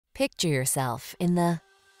Picture yourself in the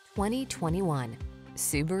 2021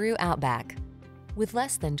 Subaru Outback. With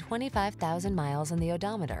less than 25,000 miles on the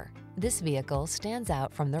odometer, this vehicle stands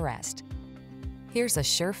out from the rest. Here's a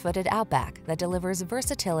sure-footed Outback that delivers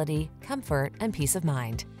versatility, comfort, and peace of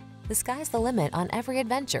mind. The sky's the limit on every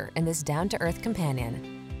adventure in this down-to-earth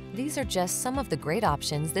companion. These are just some of the great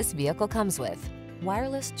options this vehicle comes with: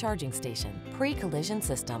 wireless charging station, pre-collision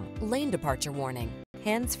system, lane departure warning,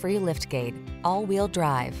 hands-free liftgate, all-wheel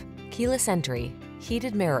drive, keyless entry,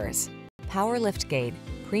 heated mirrors, power liftgate,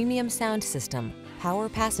 premium sound system, power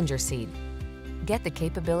passenger seat. Get the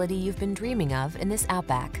capability you've been dreaming of in this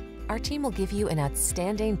Outback. Our team will give you an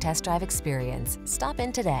outstanding test drive experience. Stop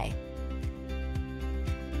in today.